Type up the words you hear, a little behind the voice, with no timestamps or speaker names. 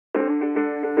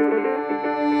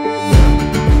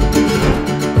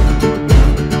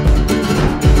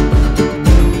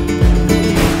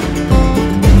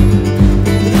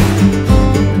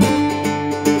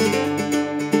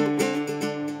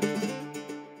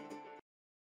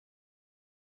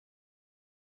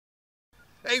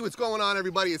Hey, what's going on,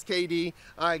 everybody? It's KD.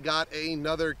 I got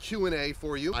another Q&A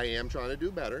for you. I am trying to do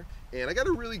better, and I got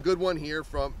a really good one here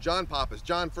from John Pappas.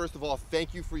 John, first of all,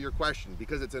 thank you for your question,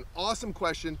 because it's an awesome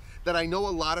question that I know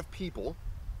a lot of people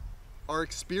are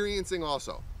experiencing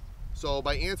also. So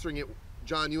by answering it,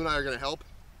 John, you and I are going to help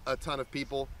a ton of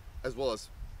people as well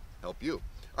as help you.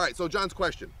 All right, so John's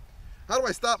question: how do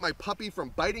I stop my puppy from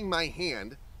biting my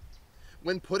hand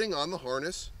when putting on the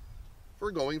harness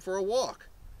for going for a walk?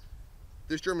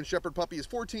 This German Shepherd puppy is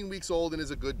 14 weeks old and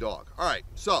is a good dog. All right,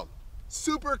 so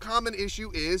super common issue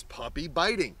is puppy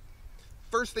biting.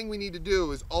 First thing we need to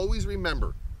do is always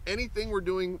remember, anything we're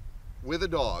doing with a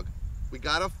dog, we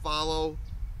gotta follow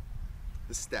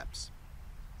the steps.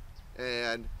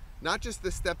 And not just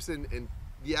the steps in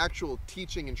the actual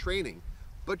teaching and training,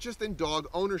 but just in dog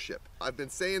ownership. I've been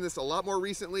saying this a lot more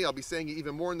recently. I'll be saying it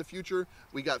even more in the future.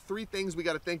 We got 3 things we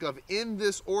gotta think of in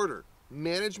this order: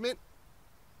 management,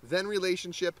 then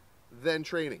relationship, then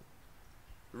training.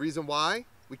 The reason why?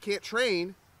 We can't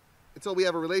train until we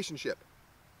have a relationship.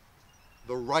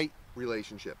 The right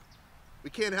relationship. We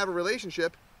can't have a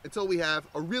relationship until we have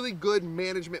a really good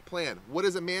management plan. What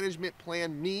does a management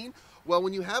plan mean? Well,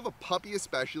 when you have a puppy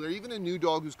especially, or even a new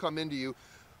dog who's come into you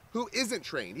who isn't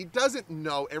trained, he doesn't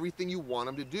know everything you want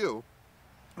him to do,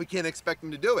 we can't expect him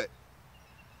to do it.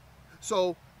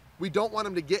 So we don't want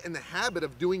him to get in the habit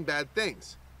of doing bad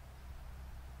things.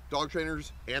 Dog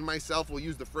trainers and myself will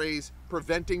use the phrase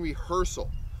preventing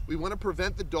rehearsal. We want to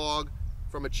prevent the dog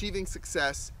from achieving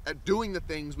success at doing the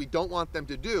things we don't want them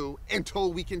to do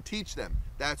until we can teach them.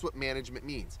 That's what management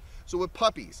means. So with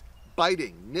puppies,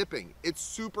 biting, nipping, it's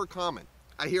super common.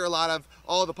 I hear a lot of,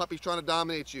 oh, the puppy's trying to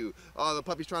dominate you. Oh, the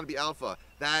puppy's trying to be alpha.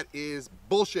 That is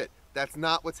bullshit. That's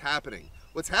not what's happening.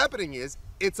 What's happening is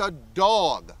it's a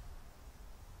dog.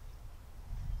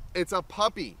 It's a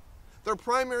puppy. Their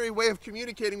primary way of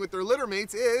communicating with their litter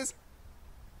mates is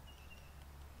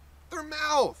their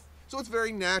mouth. So it's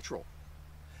very natural.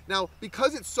 Now,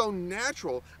 because it's so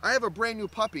natural, I have a brand new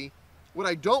puppy. What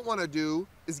I don't want to do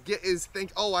is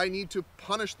think, oh, I need to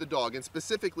punish the dog. And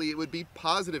specifically, it would be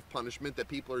positive punishment that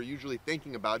people are usually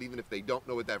thinking about, even if they don't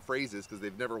know what that phrase is because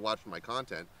they've never watched my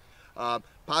content.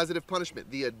 Positive punishment,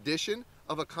 the addition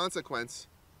of a consequence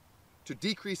to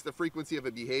decrease the frequency of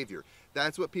a behavior.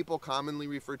 That's what people commonly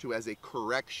refer to as a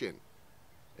correction.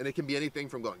 And it can be anything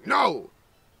from going, no,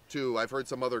 to, I've heard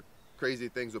some other crazy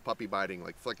things with puppy biting,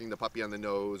 like flicking the puppy on the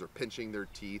nose or pinching their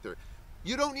teeth. Or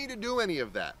you don't need to do any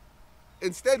of that.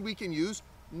 Instead, we can use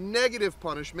negative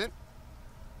punishment,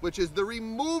 which is the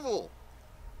removal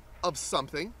of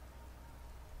something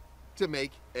to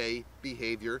make a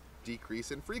behavior decrease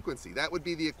in frequency. That would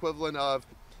be the equivalent of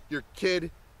your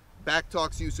kid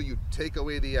backtalks you, so you take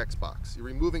away the Xbox. You're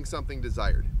removing something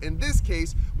desired. In this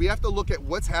case, we have to look at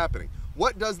what's happening.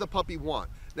 What does the puppy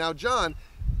want? Now, John,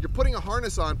 you're putting a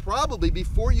harness on probably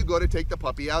before you go to take the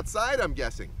puppy outside, I'm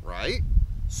guessing, right?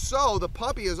 So the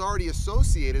puppy has already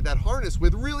associated that harness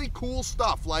with really cool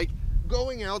stuff like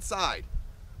going outside.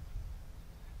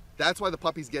 That's why the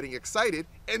puppy's getting excited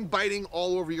and biting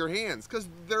all over your hands, because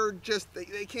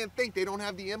they can't think. They don't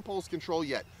have the impulse control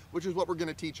yet, which is what we're going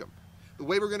to teach them. The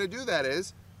way we're going to do that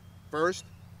is, first,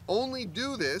 only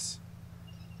do this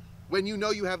when you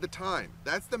know you have the time.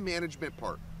 That's the management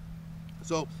part.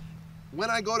 So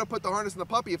when I go to put the harness on the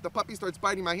puppy, if the puppy starts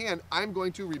biting my hand, I'm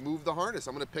going to remove the harness.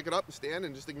 I'm going to pick it up and stand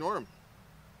and just ignore him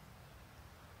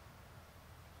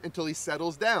until he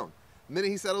settles down. The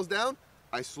minute he settles down,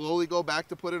 I slowly go back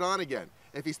to put it on again.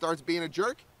 If he starts being a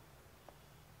jerk,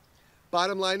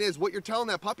 bottom line is, what you're telling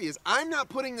that puppy is, I'm not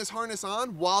putting this harness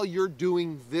on while you're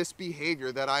doing this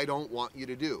behavior that I don't want you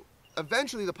to do.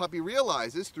 Eventually, the puppy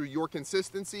realizes, through your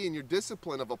consistency and your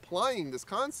discipline of applying this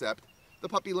concept, the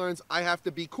puppy learns, I have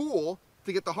to be cool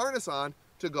to get the harness on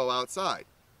to go outside.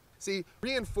 See,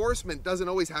 reinforcement doesn't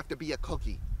always have to be a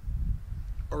cookie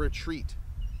or a treat.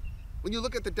 When you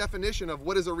look at the definition of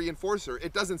what is a reinforcer,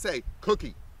 it doesn't say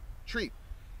cookie, treat.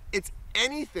 It's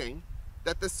anything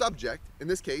that the subject, in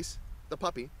this case, the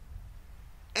puppy,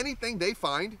 anything they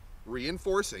find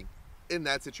reinforcing in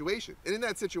that situation. And in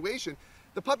that situation,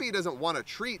 the puppy doesn't want a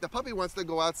treat. The puppy wants to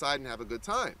go outside and have a good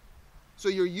time. So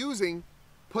you're using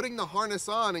putting the harness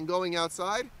on and going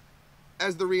outside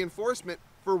as the reinforcement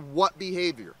for what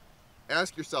behavior?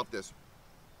 Ask yourself this.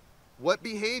 What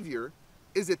behavior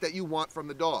is it that you want from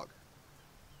the dog?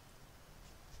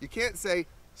 You can't say,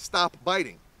 stop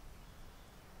biting,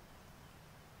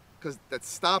 because that's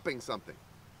stopping something.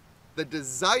 The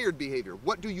desired behavior,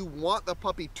 what do you want the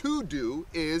puppy to do,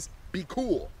 is be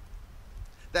cool.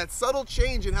 That subtle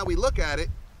change in how we look at it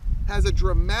has a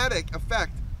dramatic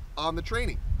effect on the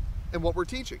training and what we're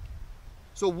teaching.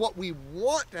 So what we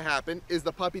want to happen is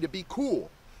the puppy to be cool.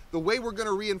 The way we're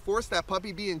gonna reinforce that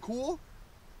puppy being cool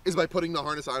is by putting the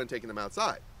harness on and taking them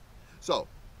outside. So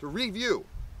to review,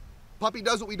 puppy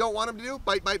does what we don't want him to do,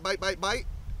 bite, bite, bite, bite, bite.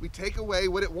 We take away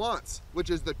what it wants, which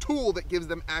is the tool that gives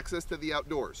them access to the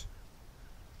outdoors.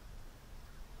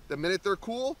 The minute they're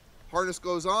cool, harness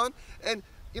goes on. And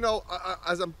you know,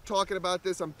 as I'm talking about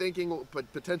this, I'm thinking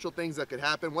potential things that could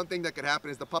happen. One thing that could happen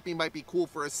is the puppy might be cool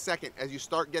for a second as you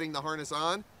start getting the harness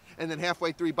on, and then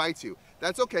halfway through he bites you.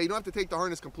 That's okay, you don't have to take the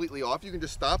harness completely off. You can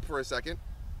just stop for a second.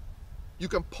 You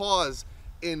can pause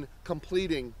in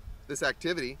completing this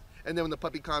activity, and then when the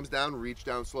puppy calms down, reach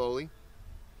down slowly,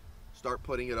 start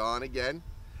putting it on again,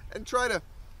 and try to,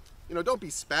 you know, don't be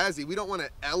spazzy. We don't want to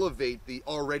elevate the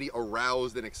already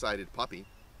aroused and excited puppy.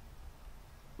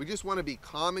 We just want to be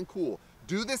calm and cool.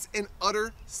 Do this in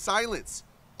utter silence.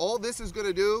 All this is going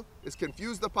to do is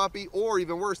confuse the puppy, or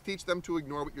even worse, teach them to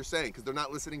ignore what you're saying because they're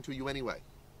not listening to you anyway.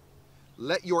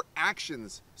 Let your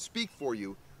actions speak for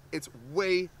you. It's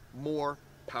way more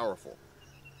powerful.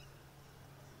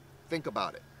 Think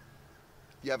about it.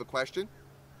 If you have a question,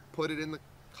 put it in the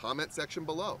comment section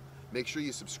below. Make sure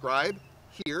you subscribe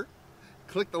here.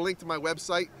 Click the link to my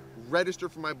website, register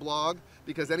for my blog,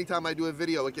 because anytime I do a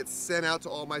video, it gets sent out to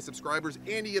all my subscribers,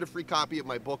 and you get a free copy of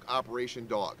my book, Operation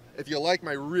Dog. If you like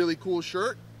my really cool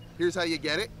shirt, here's how you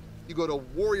get it. You go to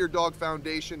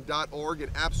warriordogfoundation.org,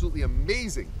 an absolutely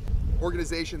amazing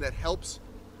organization that helps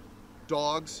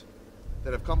dogs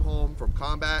that have come home from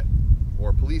combat,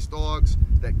 or police dogs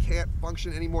that can't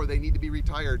function anymore. They need to be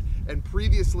retired. And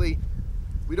previously,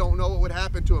 we don't know what would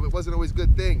happen to them. It wasn't always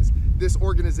good things. This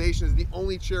organization is the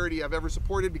only charity I've ever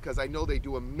supported because I know they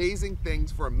do amazing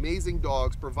things for amazing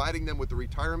dogs, providing them with the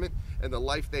retirement and the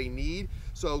life they need.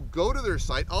 So go to their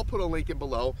site. I'll put a link in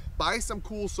below. Buy some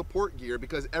cool support gear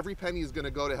because every penny is going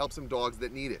to go to help some dogs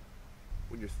that need it.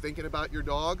 When you're thinking about your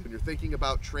dog, when you're thinking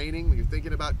about training, when you're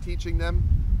thinking about teaching them,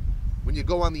 when you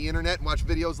go on the internet and watch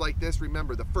videos like this,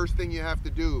 remember the first thing you have to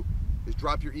do is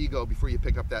drop your ego before you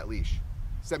pick up that leash.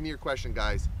 Send me your question,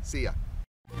 guys. See ya.